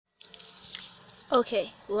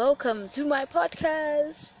Okay, welcome to my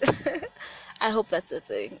podcast. I hope that's a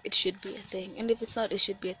thing. It should be a thing. And if it's not, it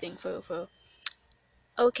should be a thing for real, for real.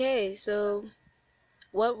 Okay, so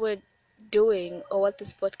what we're doing, or what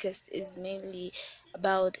this podcast is mainly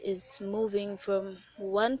about, is moving from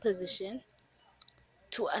one position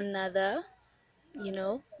to another,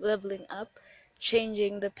 leveling up,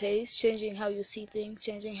 changing the pace, changing how you see things,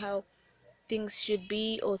 changing how things should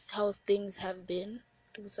be or how things have been,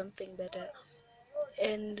 do something better.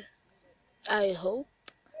 And I hope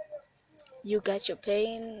you got your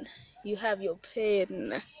pen, you have your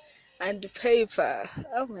pen and paper.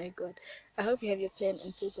 Oh my god. I hope you have your pen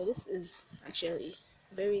and paper. This is actually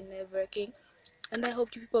very nerve-wracking. And I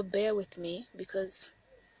hope you people bear with me because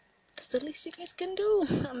that's the least you guys can do.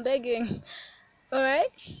 I'm begging. Alright?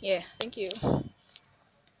 Yeah, thank you.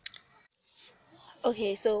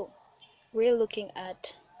 Okay, so we're looking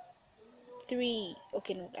at three.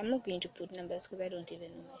 Okay, no, I'm not going to put numbers because I don't even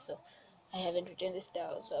know myself. I haven't written this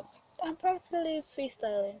down, so I'm practically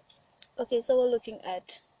freestyling. Okay, so we're looking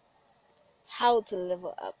at how to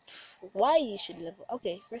level up, why you should level.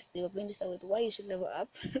 Okay, firstly, we're going to start with why you should level up,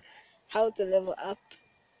 how to level up,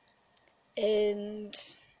 and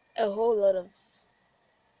a whole lot of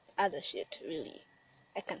other shit, really.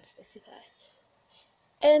 I can't specify.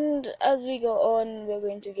 And as we go on, we're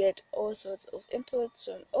going to get all sorts of inputs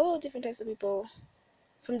from all different types of people,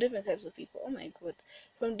 from different types of people. Oh my god,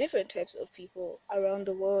 from different types of people around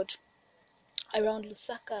the world, around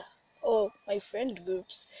Lusaka, or my friend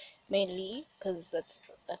groups mainly, because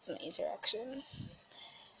that's my interaction.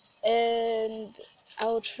 And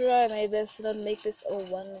I'll try my best to not make this a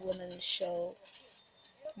one woman show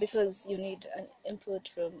because you need an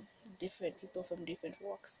input from different people from different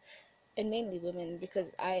walks, and mainly women,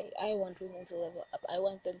 because I want women to level up. I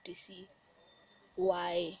want them to see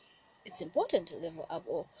why it's important to level up,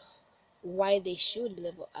 or why they should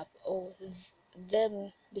level up, or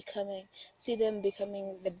them becoming see them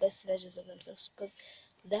becoming the best versions of themselves, because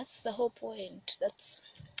that's the whole point. That's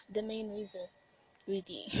the main reason,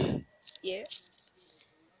 really. Yeah.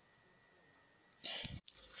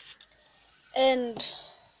 And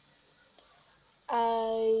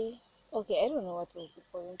I okay, I don't know what was the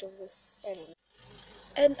point of this. I don't know.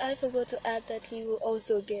 And I forgot to add that we will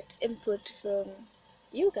also get input from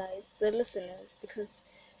you guys, the listeners, because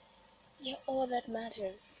you're all that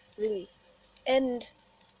matters, really. And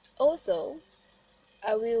also,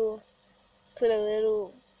 I will put a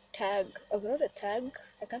little tag, okay, not a tag,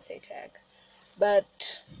 I can't say tag,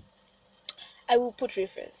 but I will put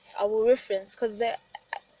reference. I will reference because there,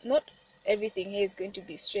 not everything here is going to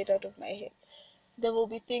be straight out of my head. There will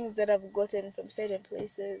be things that I've gotten from certain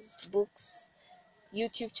places, books,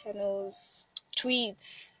 YouTube channels,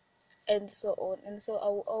 tweets, and so on. And so I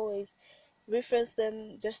will always reference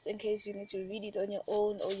them just in case you need to read it on your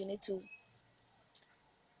own or you need to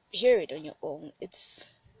hear it on your own. It's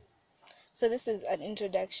so this is an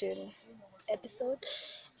introduction episode,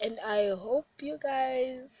 and I hope you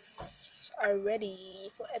guys are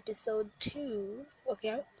ready for episode 2.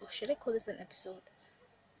 Okay, should I call this an episode?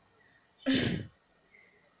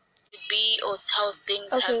 Be or how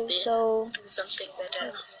things have been. So do something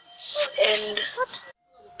better.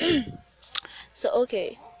 And so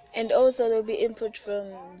okay, and also there'll be input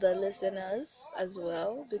from the listeners as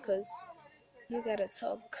well, because you gotta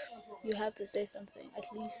talk, you have to say something at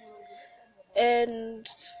least. And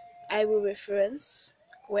I will reference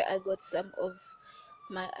where I got some of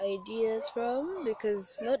my ideas from,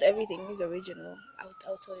 because not everything is original.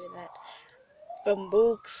 I'll tell you that. From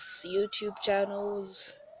books, YouTube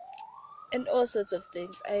channels, and all sorts of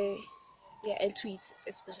things. Yeah, and tweets,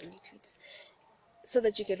 especially tweets, so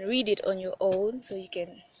that you can read it on your own, so you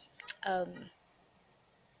can um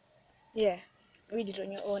yeah, read it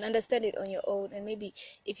on your own, understand it on your own, and maybe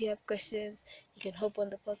if you have questions, you can hop on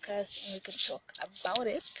the podcast and we can talk about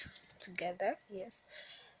it together. Yes.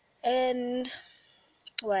 And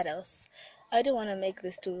what else? I don't want to make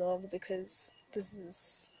this too long because this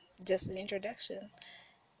is just an introduction.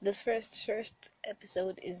 The first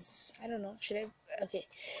episode is, I don't know, should I? Okay,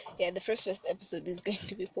 yeah, the first episode is going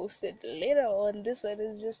to be posted later on. This one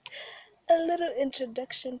is just a little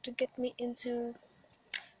introduction to get me into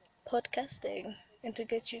podcasting and to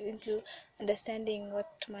get you into understanding what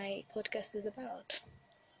my podcast is about.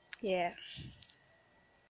 Yeah.